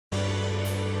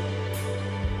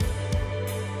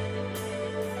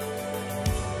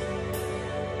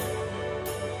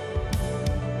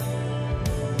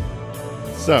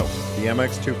So, the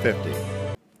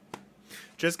MX250.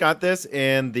 Just got this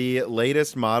in the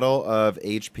latest model of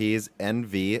HP's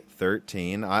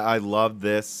NV13. I love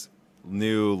this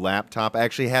new laptop. I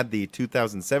actually had the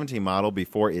 2017 model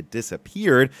before it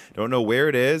disappeared. Don't know where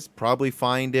it is. Probably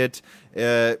find it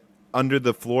under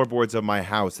the floorboards of my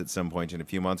house at some point in a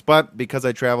few months. But because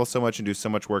I travel so much and do so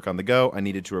much work on the go, I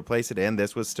needed to replace it, and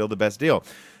this was still the best deal.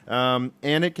 And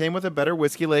it came with a better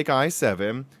Whiskey Lake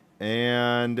i7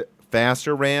 and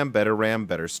faster RAM,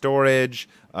 better storage,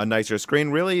 a nicer screen.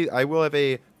 Really, I will have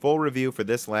a full review for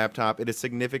this laptop. It is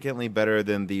significantly better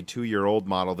than the 2-year-old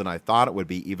model than I thought it would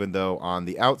be, even though on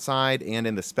the outside and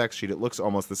in the spec sheet it looks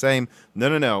almost the same.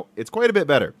 No. It's quite a bit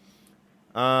better.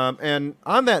 And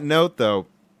on that note, though,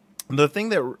 the thing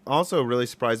that also really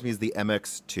surprised me is the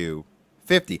MX250,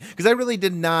 because I really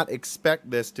did not expect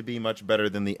this to be much better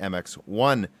than the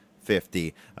MX150.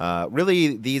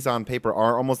 Really, these on paper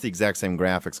are almost the exact same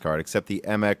graphics card, except the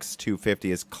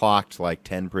MX250 is clocked like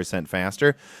 10%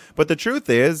 faster. But the truth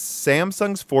is,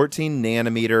 Samsung's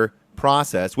 14-nanometer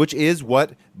process, which is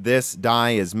what this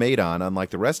die is made on, unlike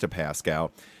the rest of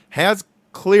Pascal, has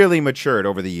clearly matured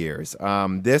over the years.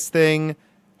 This thing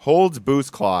holds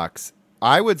boost clocks,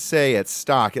 I would say at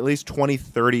stock, at least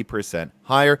 20-30%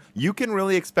 higher. You can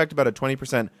really expect about a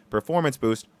 20% performance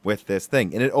boost with this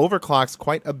thing, and it overclocks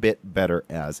quite a bit better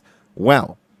as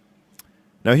well.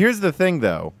 Now, here's the thing,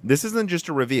 though. This isn't just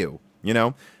a review,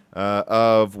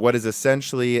 of what is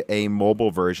essentially a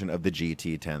mobile version of the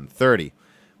GT 1030.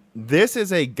 This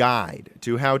is a guide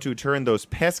to how to turn those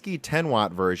pesky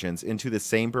 10-watt versions into the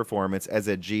same performance as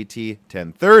a GT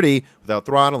 1030 without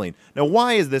throttling. Now,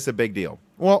 why is this a big deal?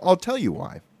 Well, I'll tell you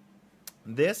why.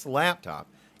 This laptop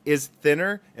is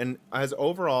thinner and has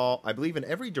overall, I believe in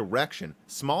every direction,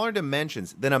 smaller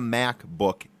dimensions than a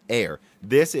MacBook Air.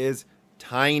 This is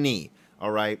tiny,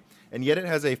 all right? And yet it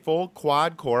has a full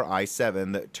quad-core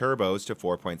i7 that turbos to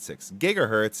 4.6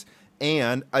 gigahertz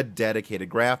and a dedicated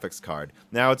graphics card.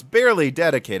 Now, it's barely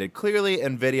dedicated. Clearly,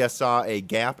 Nvidia saw a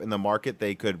gap in the market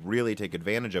they could really take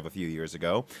advantage of a few years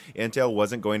ago. Intel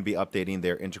wasn't going to be updating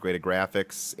their integrated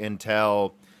graphics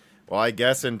until, well, I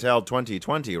guess until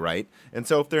 2020, right? And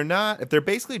so if they're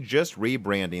basically just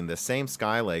rebranding the same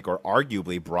Skylake or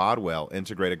arguably Broadwell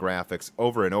integrated graphics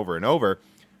over and over and over,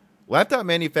 laptop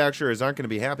manufacturers aren't going to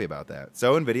be happy about that.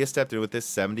 So Nvidia stepped in with this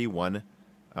 71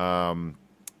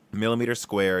 millimeter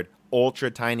squared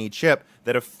ultra tiny chip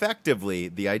that effectively,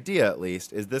 the idea at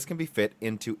least, is this can be fit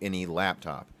into any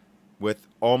laptop with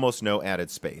almost no added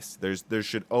space. There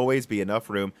should always be enough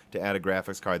room to add a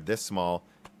graphics card this small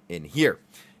in here.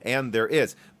 And there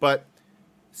is. But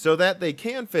so that they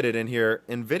can fit it in here,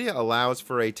 Nvidia allows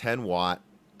for a 10-watt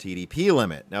TDP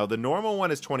limit. Now, the normal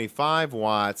one is 25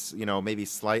 watts, maybe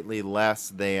slightly less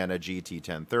than a GT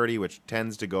 1030, which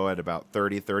tends to go at about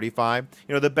 30, 35.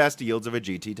 The best yields of a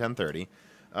GT 1030.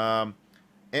 And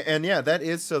yeah, that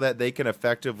is so that they can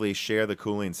effectively share the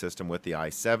cooling system with the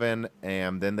i7,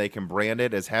 and then they can brand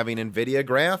it as having NVIDIA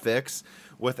graphics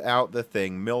without the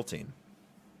thing melting.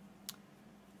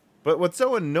 But what's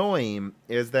so annoying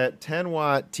is that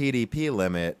 10-watt TDP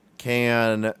limit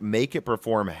can make it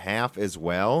perform half as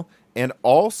well and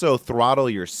also throttle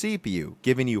your CPU,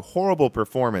 giving you horrible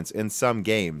performance in some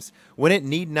games when it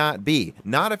need not be.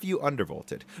 Not if you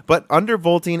undervolt it. But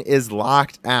undervolting is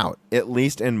locked out, at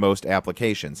least in most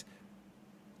applications.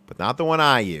 But not the one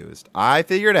I used. I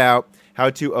figured out how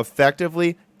to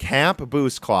effectively cap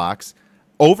boost clocks,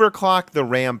 overclock the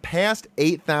RAM past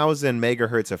 8,000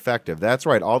 megahertz effective. That's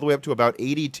right, all the way up to about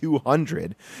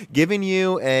 8,200, giving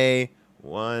you a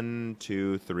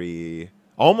 35%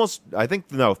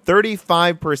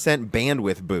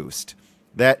 bandwidth boost.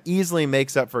 That easily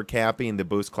makes up for capping the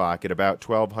boost clock at about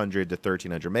 1,200 to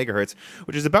 1,300 megahertz,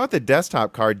 which is about the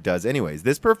desktop card does anyways.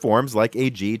 This performs like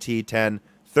a GT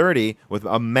 1030 with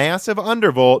a massive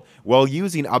undervolt while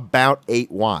using about 8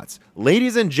 watts.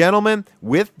 Ladies and gentlemen,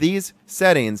 with these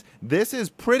settings, this is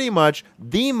pretty much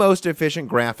the most efficient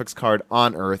graphics card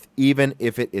on earth, even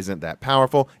if it isn't that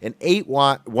powerful. An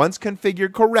 8-watt, once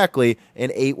configured correctly, an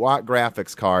 8-watt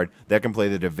graphics card that can play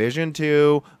The Division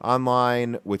 2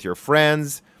 online with your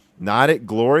friends, not at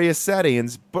glorious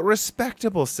settings, but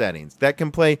respectable settings that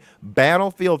can play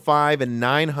Battlefield 5 in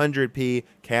 900p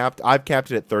capped. I've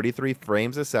capped it at 33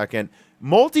 frames a second.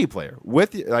 Multiplayer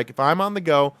with, like, if I'm on the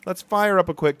go, let's fire up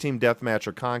a quick team deathmatch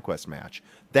or conquest match.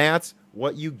 That's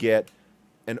what you get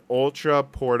an ultra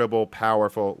portable,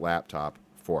 powerful laptop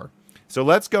for. So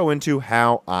let's go into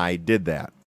how I did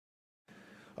that.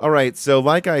 All right, so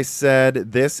like I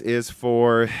said, this is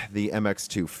for the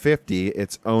MX250,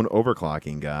 its own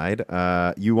overclocking guide.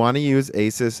 You want to use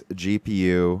Asus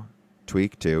GPU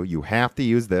tweak too. You have to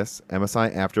use this.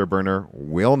 MSI Afterburner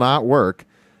will not work.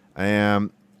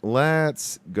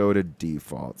 Let's go to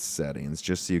default settings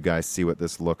just so you guys see what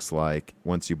this looks like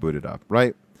once you boot it up,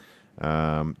 right?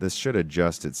 This should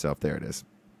adjust itself. There it is.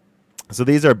 So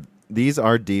these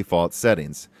are default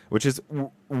settings, which is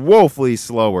woefully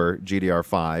slower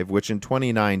GDR5, which in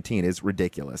 2019 is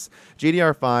ridiculous.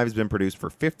 GDR5 has been produced for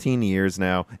 15 years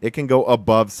now. It can go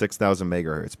above 6,000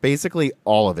 megahertz. Basically,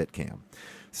 all of it can.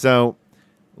 So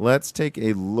let's take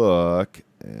a look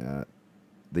at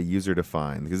the user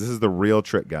defined, because this is the real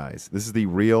trick, guys. This is the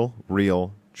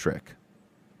real trick.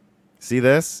 See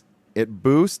this? It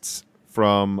boosts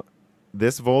from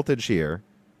this voltage here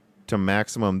to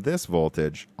maximum this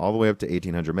voltage all the way up to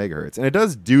 1800 megahertz. And it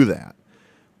does do that.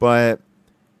 But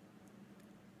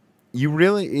you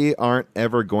really aren't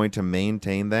ever going to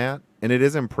maintain that. And it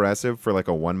is impressive for like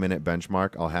a 1 minute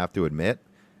benchmark, I'll have to admit.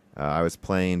 I was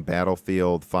playing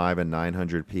Battlefield 5 and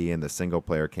 900p in the single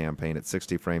player campaign at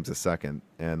 60 frames a second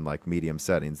and like medium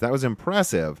settings. That was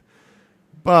impressive,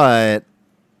 but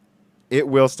it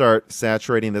will start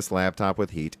saturating this laptop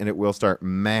with heat and it will start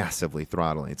massively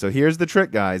throttling. So here's the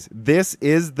trick, guys. This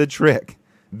is the trick.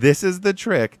 This is the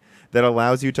trick that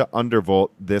allows you to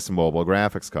undervolt this mobile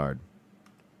graphics card.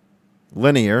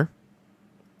 Linear.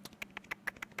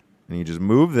 And you just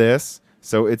move this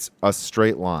so it's a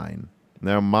straight line.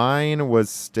 Now, mine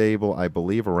was stable, I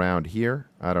believe, around here.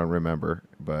 I don't remember,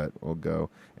 but we'll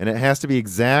go. And it has to be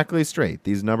exactly straight.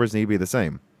 These numbers need to be the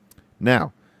same.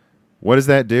 Now, what does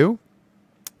that do?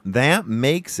 That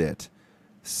makes it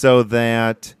so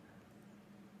that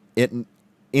it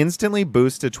instantly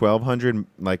boosts to 1200,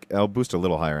 like, I'll boost a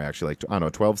little higher, actually, like, I don't know,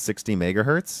 1260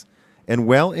 megahertz. And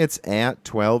while it's at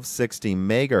 1260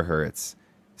 megahertz,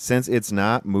 since it's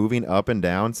not moving up and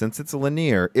down, since it's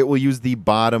linear, it will use the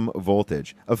bottom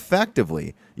voltage.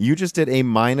 Effectively, you just did a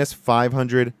minus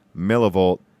 500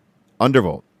 millivolt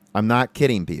undervolt. I'm not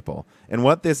kidding, people. And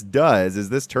what this does is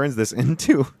this turns this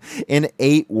into an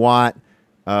 8-watt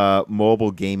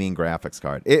mobile gaming graphics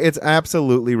card. It's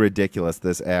absolutely ridiculous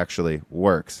this actually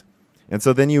works. And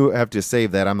so then you have to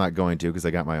save that. I'm not going to because I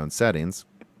got my own settings.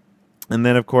 And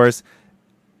then, of course,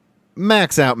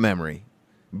 max out memory.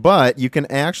 But you can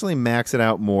actually max it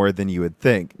out more than you would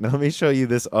think. Now, let me show you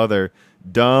this other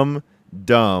dumb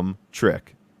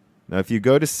trick. Now, if you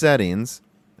go to settings,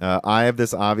 I have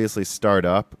this obviously start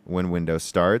up when Windows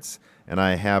starts, and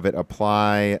I have it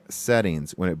apply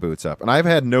settings when it boots up. And I've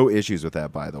had no issues with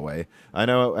that, by the way. I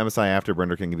know MSI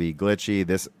Afterburner can be glitchy.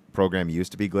 This program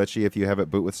used to be glitchy if you have it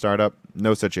boot with startup.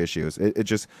 No such issues. It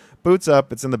just boots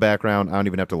up. It's in the background. I don't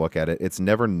even have to look at it. It's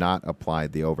never not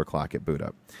applied the overclock at boot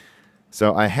up.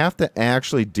 So I have to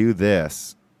actually do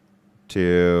this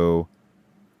to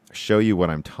show you what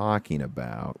I'm talking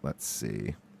about. Let's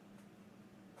see.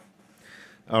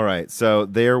 All right, so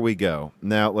there we go.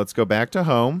 Now let's go back to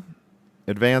home,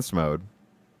 advanced mode.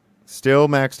 Still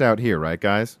maxed out here, right,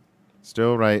 guys?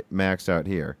 Still right maxed out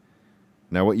here.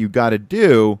 Now what you got to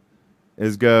do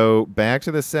is go back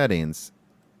to the settings,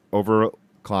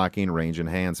 overclocking range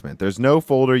enhancement. There's no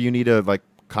folder you need to like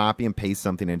copy and paste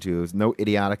something into. There's no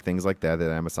idiotic things like that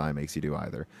that MSI makes you do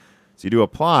either. So you do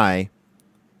apply.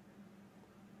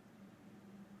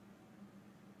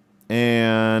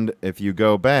 And if you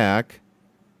go back,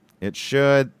 it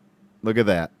should, look at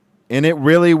that. And it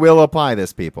really will apply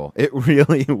this, people. It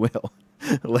really will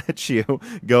let you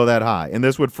go that high. And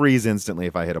this would freeze instantly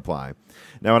if I hit apply.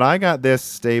 Now, what I got this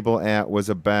stable at was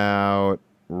about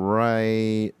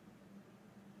right,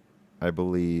 I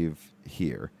believe,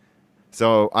 here.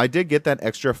 So I did get that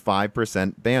extra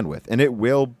 5% bandwidth, and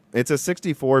it's a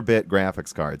 64-bit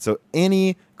graphics card. So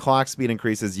any clock speed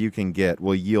increases you can get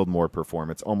will yield more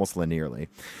performance almost linearly.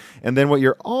 And then what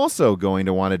you're also going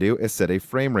to want to do is set a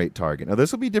frame rate target. Now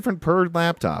this will be different per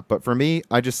laptop, but for me,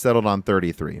 I just settled on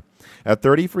 33. At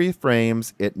 33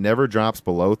 frames, it never drops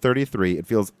below 33. It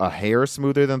feels a hair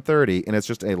smoother than 30, and it's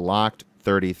just a locked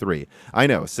 33. I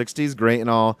know 60 is great and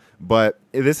all, but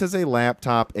this is a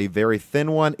laptop, a very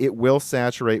thin one. It will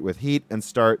saturate with heat and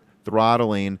start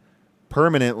throttling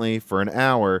permanently for an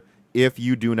hour if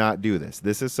you do not do this.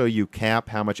 This is so you cap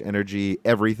how much energy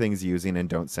everything's using and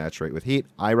don't saturate with heat.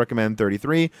 I recommend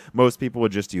 33. Most people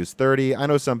would just use 30. I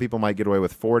know some people might get away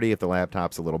with 40 if the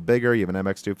laptop's a little bigger. You have an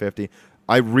MX250.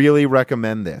 I really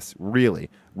recommend this. Really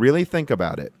think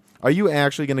about it. Are you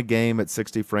actually going to game at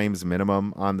 60 frames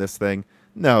minimum on this thing?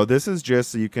 No, this is just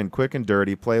so you can quick and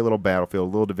dirty play a little Battlefield,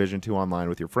 a little Division 2 online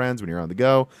with your friends when you're on the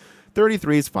go.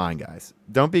 33 is fine, guys.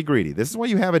 Don't be greedy. This is why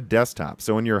you have a desktop.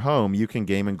 So in your home, you can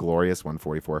game in glorious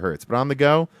 144 hertz. But on the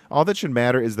go, all that should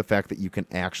matter is the fact that you can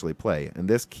actually play. And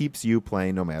this keeps you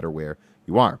playing no matter where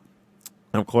you are.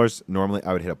 And of course, normally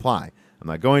I would hit apply. I'm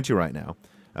not going to right now.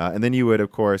 And then you would,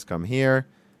 of course, come here,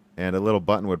 and a little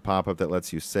button would pop up that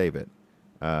lets you save it.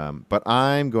 But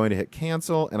I'm going to hit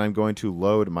cancel, and I'm going to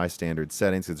load my standard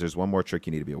settings because there's one more trick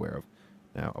you need to be aware of.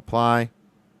 Now, apply.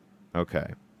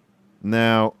 Okay.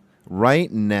 Now,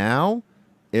 right now,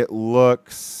 it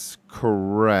looks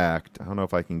correct. I don't know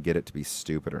if I can get it to be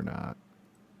stupid or not.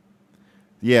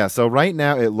 Yeah, so right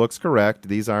now it looks correct.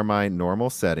 These are my normal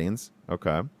settings.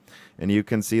 Okay. And you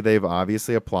can see they've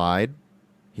obviously applied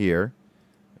here.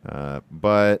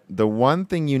 But the one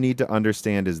thing you need to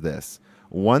understand is this.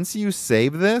 Once you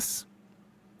save this,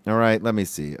 all right, let me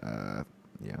see.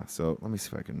 Yeah, so let me see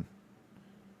if I can.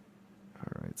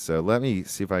 All right, so let me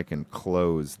see if I can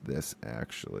close this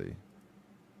actually.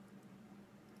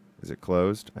 Is it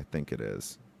closed? I think it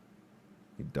is.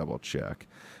 Let me double check.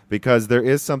 Because there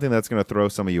is something that's going to throw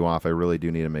some of you off. I really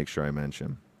do need to make sure I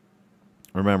mention.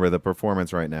 Remember, the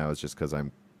performance right now is just because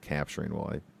I'm capturing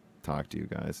while I talk to you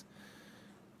guys.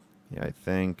 Yeah, I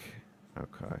think.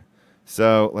 Okay.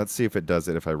 So let's see if it does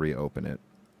it if I reopen it.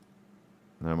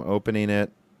 I'm opening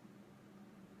it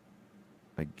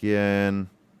again.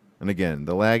 And again,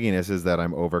 the lagginess is that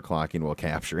I'm overclocking while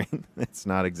capturing. It's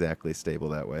not exactly stable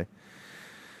that way.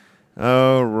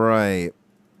 All right.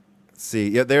 Let's see.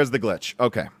 Yeah, there's the glitch.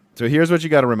 Okay. So here's what you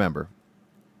got to remember.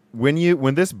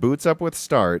 When this boots up with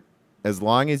start, as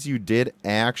long as you did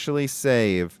actually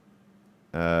save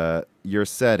your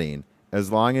setting,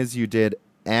 as long as you did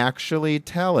actually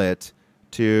tell it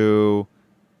to,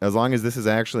 as long as this is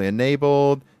actually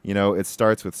enabled, you know, it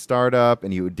starts with startup,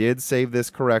 and you did save this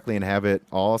correctly and have it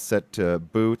all set to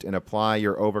boot and apply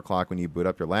your overclock when you boot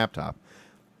up your laptop.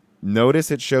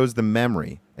 Notice it shows the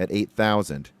memory at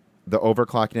 8,000. The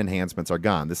overclocking enhancements are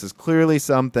gone. This is clearly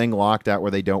something locked out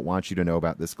where they don't want you to know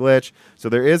about this glitch. So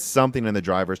there is something in the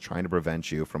drivers trying to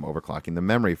prevent you from overclocking the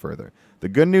memory further. The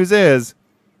good news is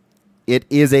it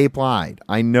is applied.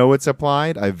 I know it's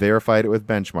applied. I verified it with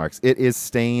benchmarks. It is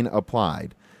staying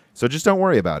applied. So just don't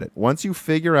worry about it. Once you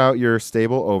figure out your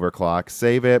stable overclock,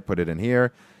 save it, put it in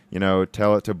here, you know,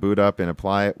 tell it to boot up and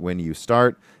apply it when you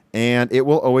start. And it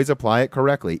will always apply it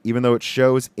correctly. Even though it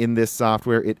shows in this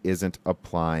software, it isn't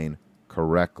applying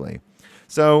correctly.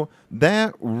 So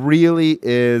that really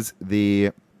is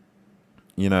the,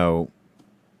 you know,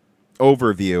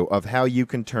 overview of how you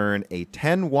can turn a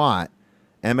 10-watt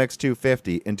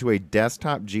MX250 into a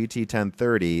desktop GT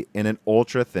 1030 in an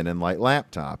ultra thin and light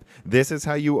laptop. This is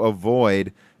how you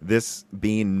avoid this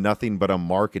being nothing but a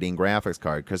marketing graphics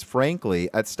card, because frankly,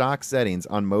 at stock settings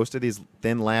on most of these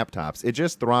thin laptops, it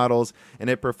just throttles and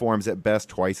it performs at best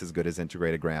twice as good as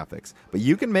integrated graphics. But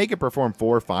you can make it perform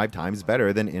 4 or 5 times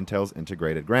better than Intel's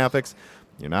integrated graphics.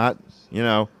 You're not, you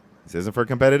know, this isn't for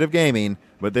competitive gaming,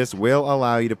 but this will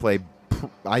allow you to play,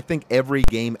 I think, every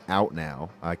game out now.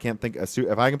 I can't think, if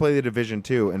I can play the Division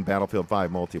 2 and Battlefield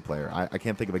 5 multiplayer, I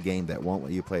can't think of a game that won't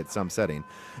let you play at some setting.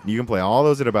 You can play all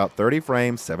those at about 30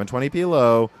 frames, 720p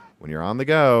low, when you're on the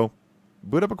go.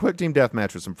 Boot up a quick team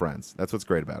deathmatch with some friends. That's what's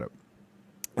great about it.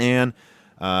 And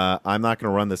I'm not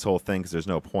going to run this whole thing because there's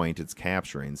no point. It's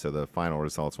capturing, so the final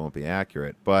results won't be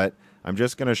accurate. But I'm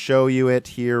just going to show you it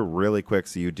here really quick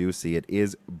so you do see it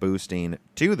is boosting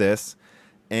to this.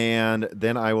 And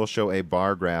then I will show a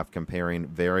bar graph comparing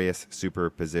various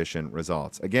superposition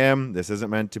results. Again, this isn't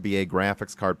meant to be a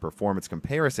graphics card performance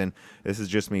comparison. This is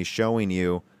just me showing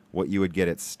you what you would get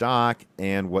at stock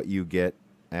and what you get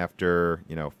after,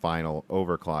 you know, final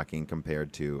overclocking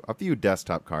compared to a few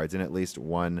desktop cards and at least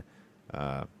one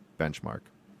benchmark.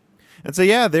 And so,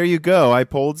 yeah, there you go. I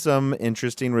pulled some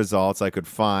interesting results I could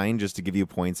find just to give you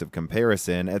points of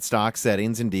comparison. At stock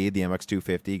settings, indeed, the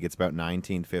MX250 gets about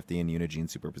 1950 in Unigine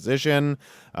superposition.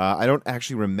 I don't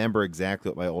actually remember exactly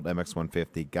what my old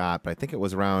MX150 got, but I think it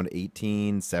was around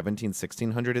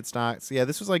 1600 at stock. So, yeah,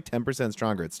 this was like 10%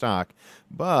 stronger at stock.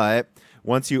 But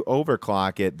once you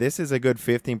overclock it, this is a good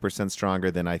 15% stronger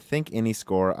than I think any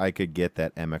score I could get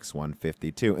that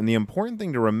MX150 to. And the important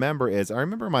thing to remember is I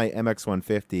remember my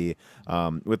MX150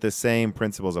 with the same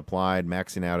principles applied,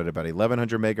 maxing out at about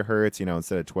 1100 megahertz, you know,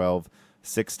 instead of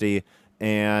 1260.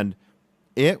 And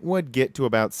it would get to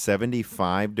about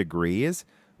 75 degrees.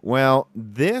 Well,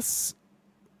 this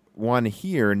one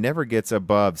here never gets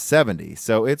above 70.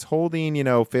 So it's holding, you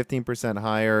know, 15%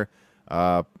 higher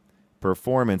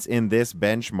performance in this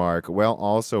benchmark while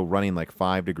also running like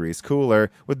 5 degrees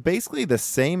cooler with basically the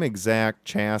same exact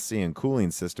chassis and cooling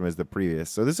system as the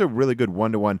previous. So this is a really good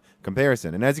one-to-one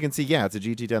comparison. And as you can see, yeah, it's a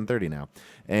GT 1030 now.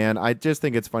 And I just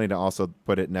think it's funny to also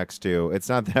put it next to, it's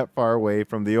not that far away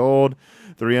from the old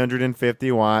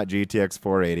 350 watt GTX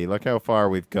 480. Look how far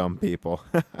we've come, people.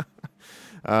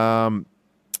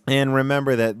 And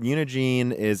remember that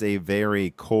Unigine is a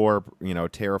very core,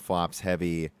 teraflops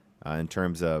heavy in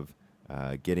terms of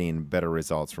getting better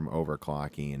results from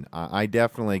overclocking. I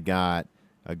definitely got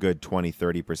a good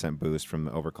 20-30% boost from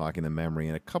overclocking the memory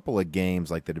in a couple of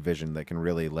games like the Division that can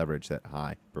really leverage that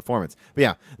high performance. But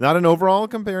yeah, not an overall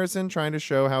comparison trying to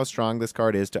show how strong this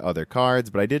card is to other cards,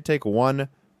 but I did take one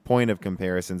point of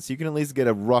comparison so you can at least get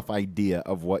a rough idea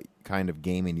of what kind of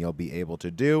gaming you'll be able to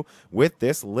do with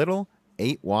this little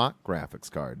 8-watt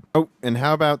graphics card. Oh, and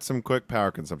how about some quick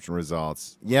power consumption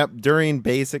results? Yep, during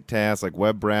basic tasks like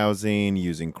web browsing,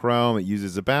 using Chrome, it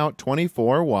uses about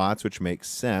 24 watts, which makes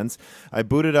sense. I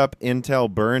booted up Intel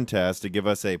Burn Test to give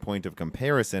us a point of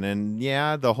comparison, and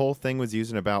yeah, the whole thing was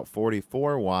using about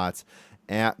 44 watts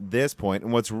at this point.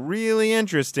 And what's really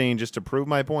interesting, just to prove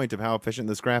my point of how efficient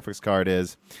this graphics card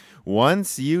is,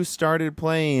 once you started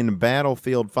playing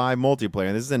Battlefield 5 multiplayer,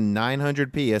 and this is a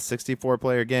 900p, a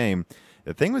 64-player game,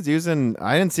 the thing was using,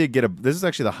 I didn't see it get this is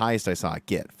actually the highest I saw it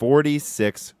get,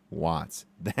 46 watts.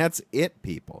 That's it,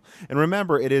 people. And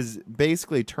remember, it is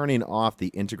basically turning off the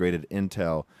integrated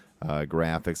Intel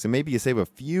graphics. So maybe you save a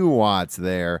few watts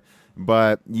there.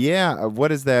 But yeah,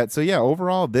 what is that? So yeah,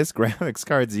 overall, this graphics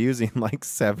card's using like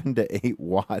 7 to 8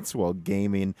 watts while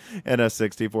gaming in a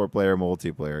 64-player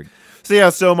multiplayer. So yeah,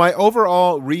 so my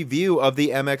overall review of the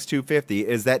MX250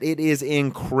 is that it is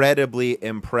incredibly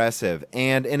impressive.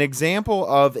 And an example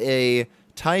of a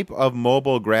type of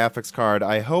mobile graphics card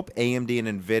I hope AMD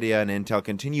and Nvidia and Intel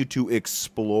continue to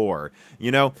explore.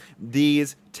 You know,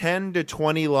 these 10 to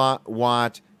 20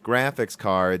 watt graphics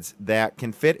cards that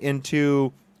can fit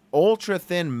into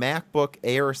ultra-thin MacBook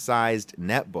Air-sized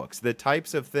netbooks, the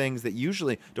types of things that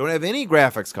usually don't have any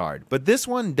graphics card, but this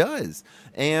one does.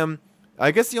 And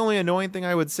I guess the only annoying thing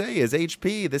I would say is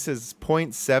HP, this is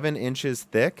 0.7 inches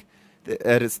thick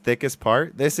at its thickest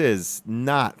part. This is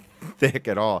not thick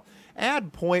at all.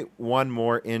 Add 0.1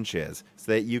 more inches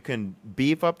so that you can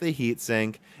beef up the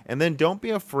heatsink, and then don't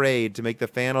be afraid to make the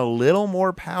fan a little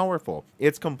more powerful.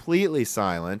 It's completely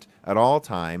silent at all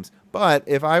times, but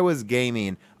if I was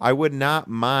gaming, I would not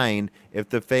mind if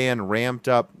the fan ramped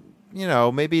up,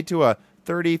 maybe to a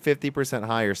 30-50%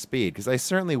 higher speed, because I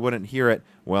certainly wouldn't hear it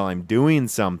while I'm doing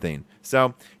something.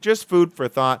 So just food for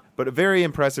thought, but a very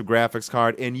impressive graphics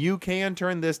card, and you can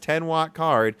turn this 10-watt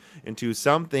card into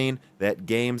something that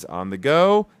games on the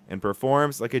go and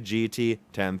performs like a GT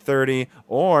 1030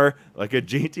 or like a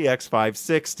GTX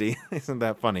 560. Isn't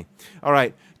that funny? All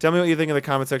right, tell me what you think in the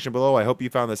comment section below. I hope you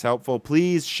found this helpful.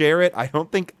 Please share it. I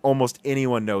don't think almost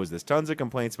anyone knows this. Tons of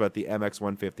complaints about the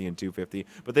MX150 and 250,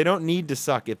 but they don't need to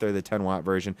suck if they're the 10-watt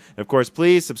version. And of course,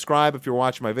 please subscribe if you're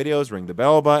watching my videos, ring the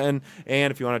bell button,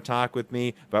 and if you want to talk with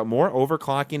me about more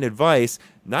overclocking advice,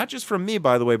 not just from me,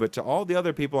 by the way, but to all the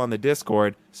other people on the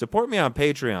Discord, support me on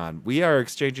Patreon. We are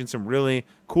exchanging some really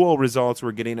cool results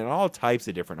we're getting in all types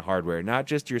of different hardware, not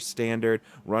just your standard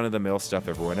run-of-the-mill stuff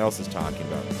everyone else is talking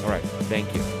about. All right,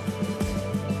 thank you.